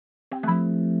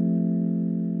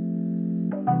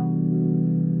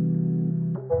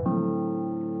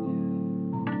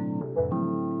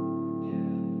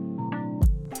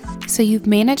So you've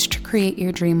managed to create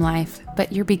your dream life,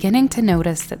 but you're beginning to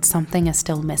notice that something is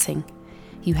still missing.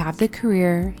 You have the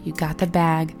career, you got the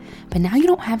bag, but now you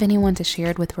don't have anyone to share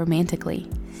it with romantically.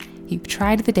 You've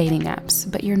tried the dating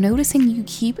apps, but you're noticing you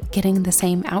keep getting the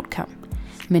same outcome.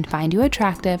 Men find you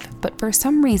attractive, but for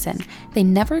some reason, they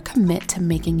never commit to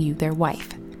making you their wife.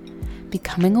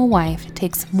 Becoming a wife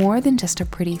takes more than just a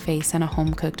pretty face and a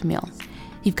home-cooked meal.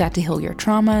 You've got to heal your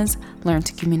traumas, learn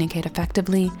to communicate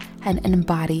effectively, and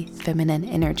embody feminine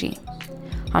energy.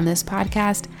 On this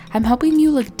podcast, I'm helping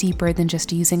you look deeper than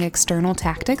just using external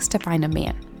tactics to find a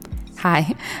man.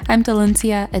 Hi, I'm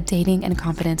Delencia, a dating and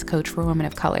confidence coach for women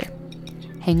of color.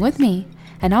 Hang with me,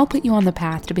 and I'll put you on the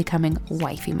path to becoming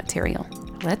wifey material.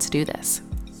 Let's do this.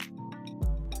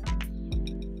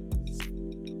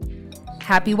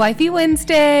 Happy Wifey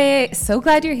Wednesday! So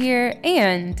glad you're here,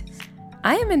 and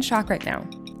I am in shock right now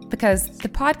because the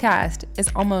podcast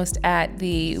is almost at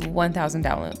the 1,000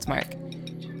 downloads mark.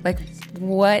 Like,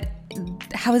 what?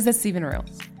 How is this even real?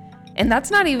 And that's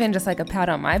not even just like a pat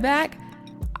on my back.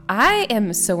 I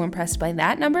am so impressed by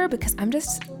that number because I'm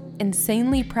just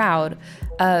insanely proud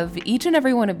of each and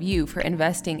every one of you for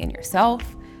investing in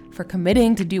yourself, for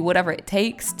committing to do whatever it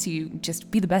takes to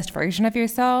just be the best version of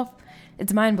yourself.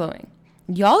 It's mind-blowing.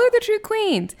 Y'all are the true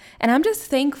queens, and I'm just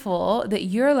thankful that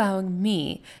you're allowing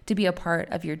me to be a part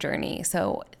of your journey.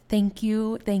 So thank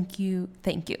you, thank you,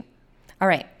 thank you. All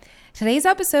right, today's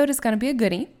episode is going to be a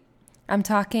goodie. I'm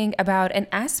talking about an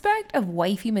aspect of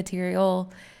wifey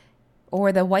material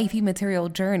or the wifey material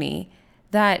journey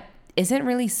that isn't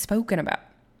really spoken about.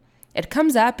 It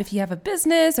comes up if you have a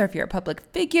business or if you're a public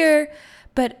figure,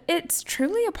 but it's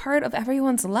truly a part of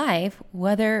everyone's life,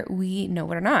 whether we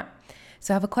know it or not.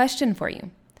 So I have a question for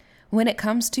you. When it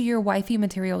comes to your wifey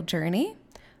material journey,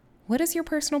 what is your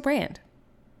personal brand?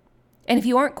 And if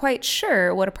you aren't quite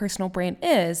sure what a personal brand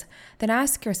is, then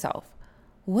ask yourself,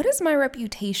 what is my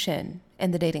reputation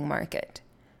in the dating market?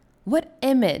 What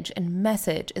image and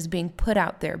message is being put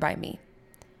out there by me?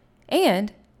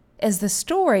 And is the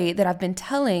story that I've been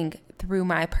telling through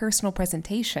my personal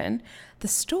presentation the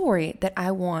story that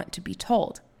I want to be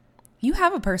told? You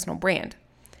have a personal brand.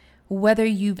 Whether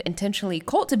you've intentionally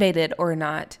cultivated or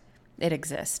not, it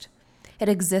exists. It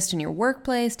exists in your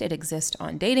workplace, it exists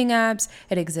on dating apps,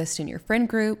 it exists in your friend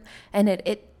group, and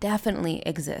it definitely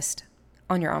exists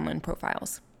on your online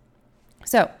profiles.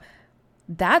 So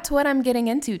that's what I'm getting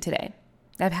into today.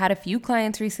 I've had a few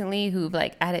clients recently who've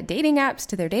added dating apps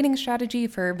to their dating strategy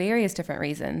for various different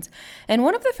reasons. And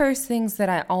one of the first things that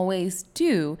I always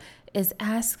do is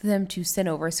ask them to send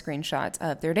over screenshots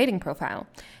of their dating profile.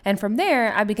 And from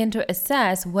there, I begin to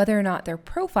assess whether or not their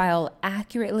profile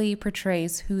accurately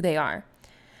portrays who they are.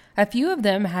 A few of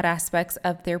them had aspects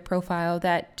of their profile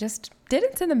that just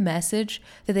didn't send the message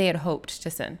that they had hoped to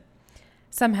send.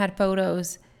 Some had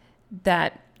photos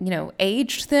that,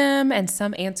 aged them, and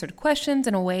some answered questions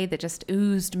in a way that just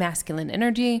oozed masculine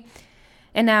energy.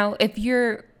 And now, if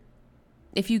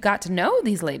you got to know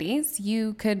these ladies,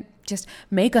 you could just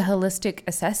make a holistic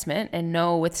assessment and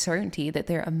know with certainty that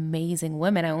they're amazing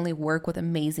women. I only work with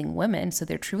amazing women, so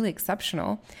they're truly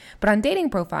exceptional. But on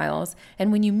dating profiles,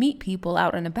 and when you meet people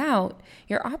out and about,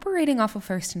 you're operating off of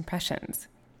first impressions.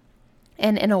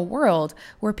 And in a world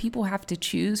where people have to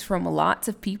choose from lots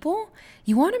of people,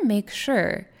 you want to make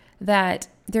sure that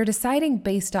they're deciding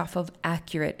based off of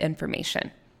accurate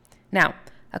information. Now,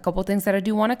 a couple things that I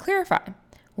do want to clarify.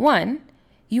 One,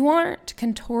 you aren't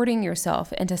contorting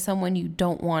yourself into someone you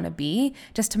don't want to be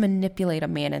just to manipulate a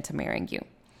man into marrying you.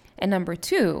 And number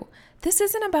two, this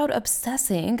isn't about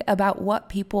obsessing about what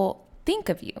people think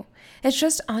of you. It's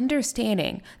just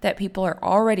understanding that people are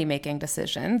already making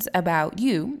decisions about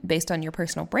you based on your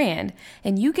personal brand,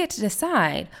 and you get to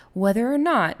decide whether or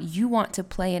not you want to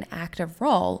play an active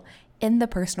role in the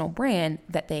personal brand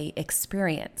that they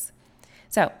experience.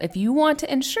 So if you want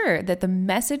to ensure that the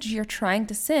message you're trying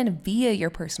to send via your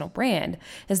personal brand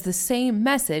is the same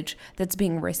message that's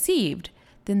being received,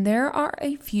 then there are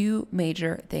a few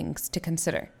major things to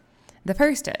consider. The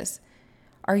first is,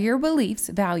 are your beliefs,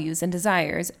 values, and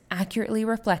desires accurately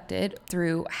reflected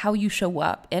through how you show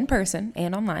up in person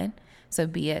and online? So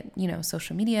be it,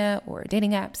 social media or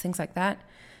dating apps, things like that.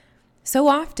 So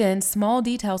often, small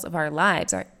details of our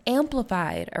lives are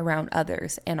amplified around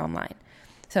others and online.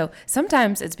 So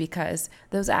sometimes it's because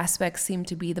those aspects seem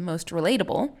to be the most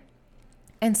relatable.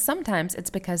 And sometimes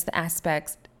it's because the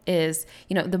aspect is,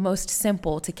 the most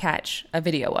simple to catch a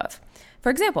video of. For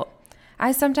example,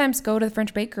 I sometimes go to the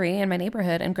French bakery in my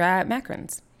neighborhood and grab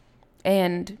macarons.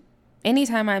 And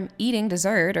anytime I'm eating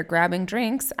dessert or grabbing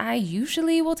drinks, I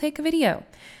usually will take a video.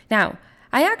 Now,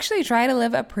 I actually try to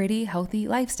live a pretty healthy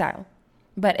lifestyle.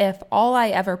 But if all I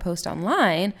ever post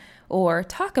online or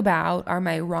talk about are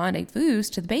my rendezvous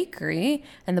to the bakery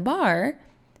and the bar,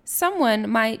 someone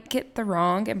might get the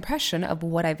wrong impression of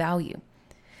what I value.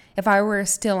 If I were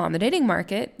still on the dating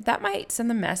market, that might send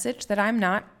the message that I'm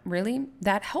not really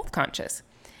that health conscious.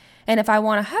 And if I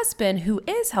want a husband who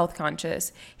is health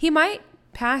conscious, he might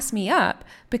pass me up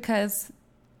because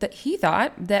that he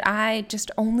thought that I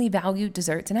just only value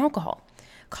desserts and alcohol.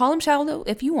 Call him shallow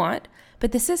if you want,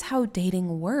 but this is how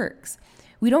dating works.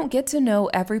 We don't get to know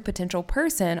every potential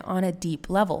person on a deep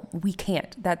level. We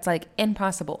can't. That's like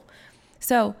impossible.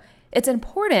 So it's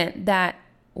important that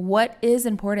what is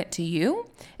important to you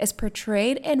is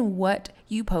portrayed in what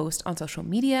you post on social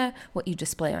media, what you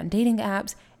display on dating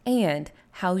apps, and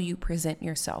how you present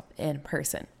yourself in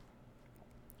person.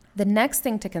 The next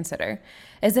thing to consider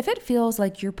is if it feels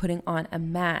like you're putting on a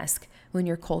mask when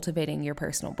you're cultivating your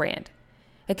personal brand.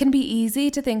 It can be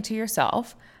easy to think to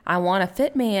yourself, I want a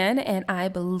fit man and I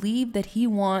believe that he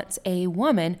wants a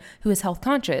woman who is health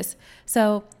conscious.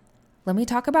 So let me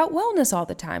talk about wellness all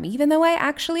the time, even though I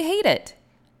actually hate it.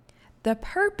 The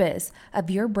purpose of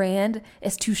your brand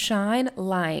is to shine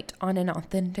light on an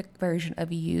authentic version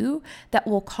of you that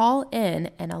will call in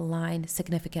an aligned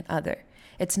significant other.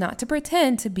 It's not to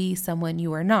pretend to be someone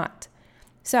you are not.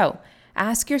 So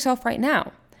ask yourself right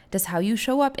now, does how you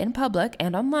show up in public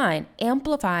and online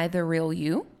amplify the real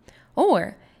you?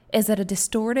 Or is it a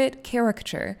distorted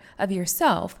caricature of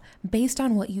yourself based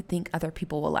on what you think other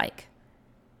people will like?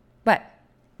 But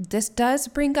this does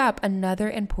bring up another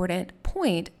important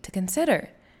point to consider.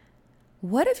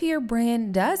 What if your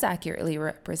brand does accurately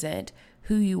represent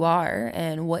who you are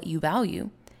and what you value,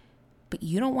 but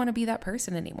you don't want to be that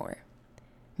person anymore?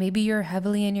 Maybe you're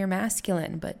heavily in your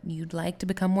masculine, but you'd like to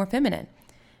become more feminine.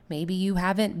 Maybe you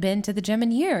haven't been to the gym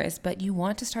in years, but you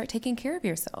want to start taking care of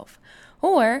yourself.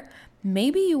 Or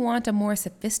maybe you want a more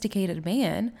sophisticated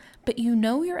man, but you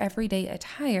know your everyday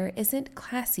attire isn't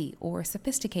classy or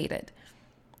sophisticated.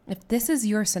 If this is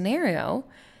your scenario,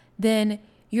 then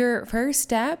your first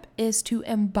step is to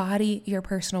embody your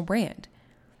personal brand.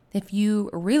 If you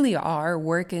really are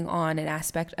working on an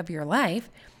aspect of your life,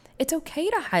 it's okay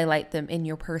to highlight them in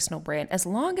your personal brand as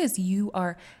long as you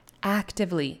are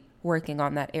actively working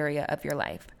on that area of your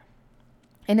life.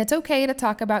 And it's okay to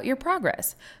talk about your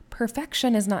progress.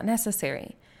 Perfection is not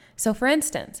necessary. So for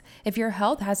instance, if your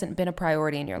health hasn't been a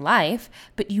priority in your life,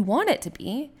 but you want it to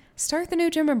be, start the new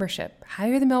gym membership,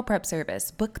 hire the meal prep service,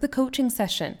 book the coaching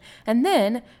session, and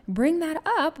then bring that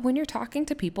up when you're talking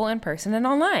to people in person and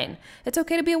online. It's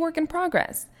okay to be a work in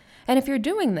progress. And if you're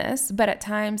doing this, but at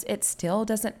times it still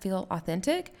doesn't feel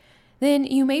authentic, then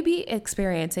you may be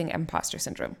experiencing imposter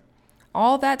syndrome.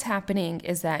 All that's happening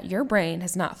is that your brain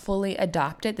has not fully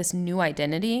adopted this new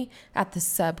identity at the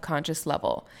subconscious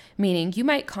level, meaning you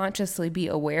might consciously be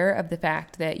aware of the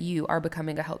fact that you are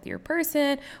becoming a healthier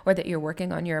person or that you're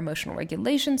working on your emotional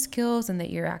regulation skills and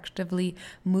that you're actively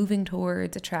moving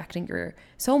towards attracting your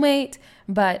soulmate,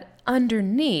 but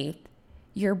underneath,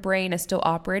 your brain is still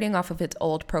operating off of its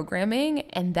old programming,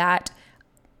 and that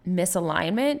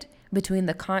misalignment between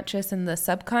the conscious and the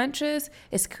subconscious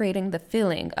is creating the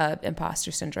feeling of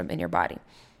imposter syndrome in your body.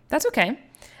 That's okay.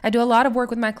 I do a lot of work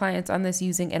with my clients on this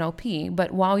using NLP,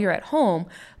 but while you're at home,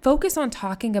 focus on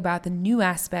talking about the new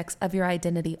aspects of your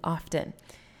identity often.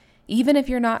 Even if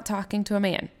you're not talking to a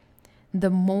man, the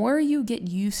more you get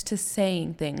used to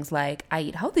saying things like, I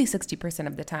eat healthy 60%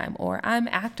 of the time, or I'm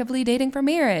actively dating for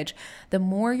marriage, the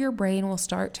more your brain will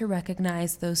start to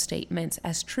recognize those statements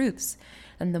as truths,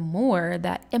 and the more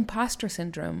that imposter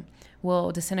syndrome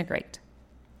will disintegrate.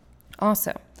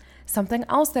 Also, something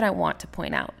else that I want to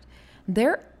point out,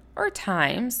 there are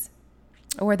times,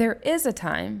 or there is a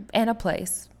time and a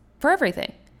place for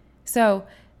everything. So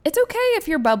it's okay if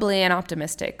you're bubbly and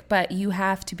optimistic, but you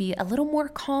have to be a little more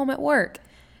calm at work.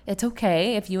 It's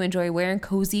okay if you enjoy wearing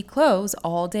cozy clothes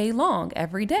all day long,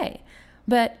 every day,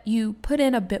 but you put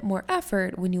in a bit more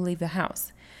effort when you leave the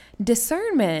house.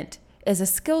 Discernment is a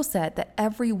skill set that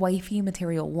every wifey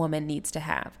material woman needs to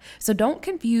have. So don't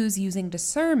confuse using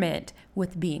discernment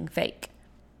with being fake.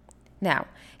 Now,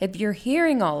 if you're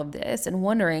hearing all of this and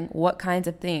wondering what kinds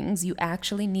of things you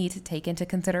actually need to take into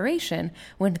consideration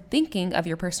when thinking of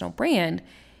your personal brand,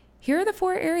 here are the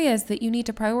 4 areas that you need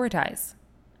to prioritize.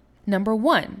 Number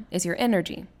 1 is your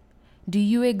energy. Do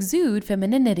you exude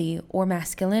femininity or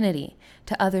masculinity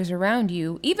to others around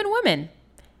you, even women?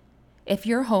 If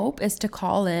your hope is to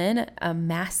call in a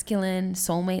masculine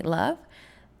soulmate love,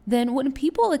 then when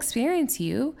people experience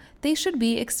you, they should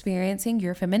be experiencing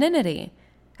your femininity.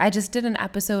 I just did an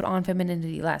episode on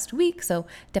femininity last week, so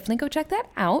definitely go check that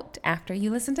out after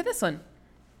you listen to this one.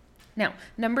 Now,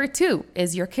 number 2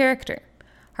 is your character.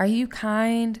 Are you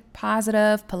kind,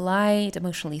 positive, polite,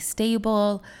 emotionally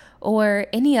stable, or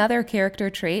any other character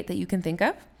trait that you can think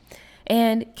of?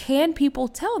 And can people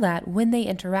tell that when they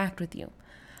interact with you?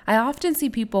 I often see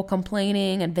people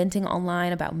complaining and venting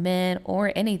online about men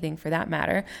or anything for that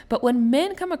matter, but when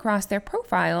men come across their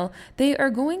profile, they are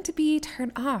going to be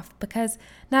turned off because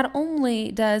not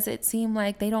only does it seem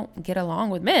like they don't get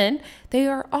along with men, they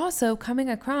are also coming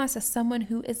across as someone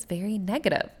who is very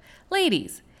negative.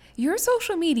 Ladies, your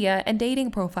social media and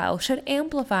dating profile should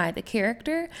amplify the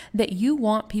character that you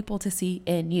want people to see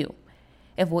in you.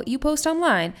 If what you post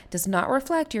online does not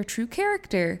reflect your true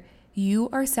character, you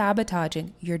are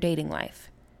sabotaging your dating life.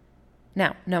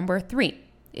 Now, number 3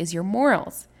 is your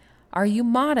morals. Are you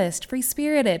modest,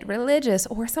 free-spirited, religious,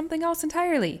 or something else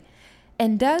entirely?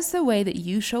 And does the way that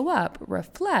you show up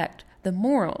reflect the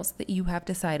morals that you have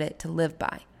decided to live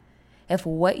by? If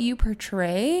what you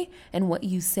portray and what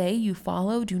you say you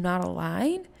follow do not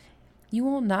align, you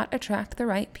will not attract the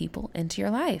right people into your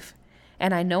life.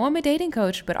 And I know I'm a dating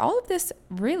coach, but all of this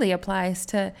really applies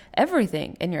to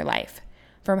everything in your life.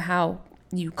 From how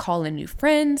you call in new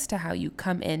friends to how you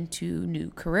come into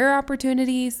new career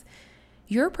opportunities,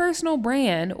 your personal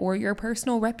brand or your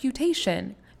personal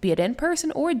reputation, be it in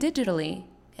person or digitally,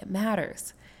 it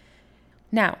matters.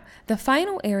 Now, the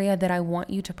final area that I want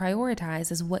you to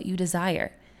prioritize is what you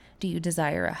desire. Do you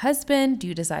desire a husband? Do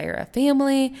you desire a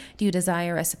family? Do you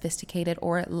desire a sophisticated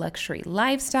or luxury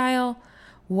lifestyle?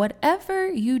 Whatever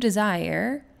you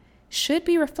desire should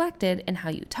be reflected in how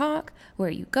you talk, where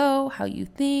you go, how you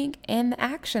think, and the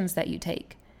actions that you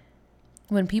take.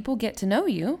 When people get to know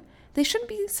you, they shouldn't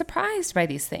be surprised by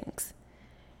these things.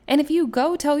 And if you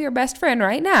go tell your best friend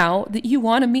right now that you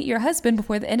want to meet your husband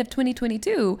before the end of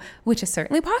 2022, which is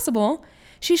certainly possible,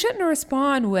 she shouldn't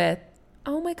respond with,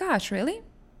 "Oh my gosh, really?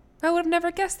 I would have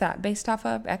never guessed that based off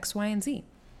of X, Y, and Z."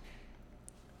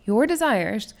 Your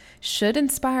desires should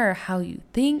inspire how you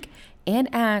think and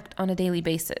act on a daily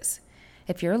basis.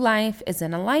 If your life is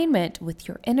in alignment with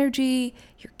your energy,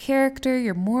 your character,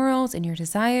 your morals, and your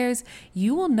desires,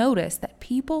 you will notice that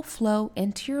people flow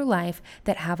into your life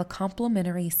that have a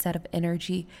complementary set of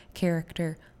energy,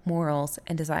 character, morals,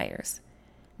 and desires.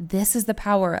 This is the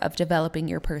power of developing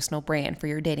your personal brand for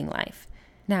your dating life.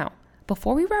 Now,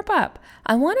 before we wrap up,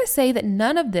 I want to say that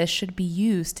none of this should be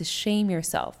used to shame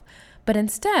yourself, but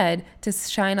instead to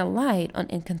shine a light on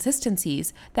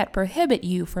inconsistencies that prohibit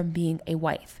you from being a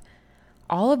wife.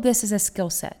 All of this is a skill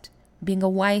set. Being a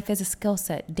wife is a skill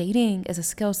set. Dating is a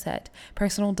skill set.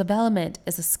 Personal development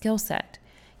is a skill set.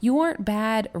 You aren't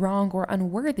bad, wrong, or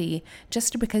unworthy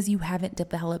just because you haven't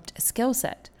developed a skill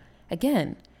set.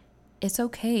 Again, it's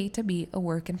okay to be a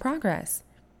work in progress.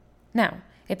 Now,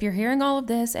 if you're hearing all of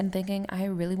this and thinking, I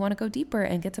really want to go deeper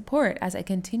and get support as I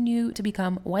continue to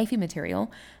become wifey material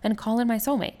and call in my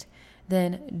soulmate,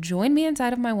 then join me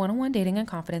inside of my one-on-one dating and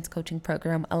confidence coaching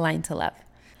program, Aligned to Love.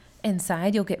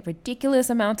 Inside, you'll get ridiculous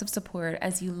amounts of support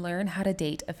as you learn how to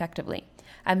date effectively.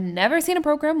 I've never seen a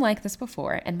program like this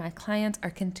before, and my clients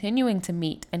are continuing to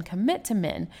meet and commit to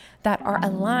men that are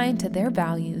aligned to their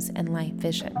values and life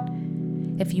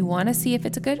vision. If you want to see if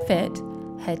it's a good fit,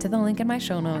 head to the link in my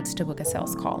show notes to book a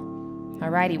sales call.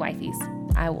 Alrighty,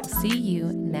 wifeys, I will see you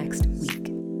next week.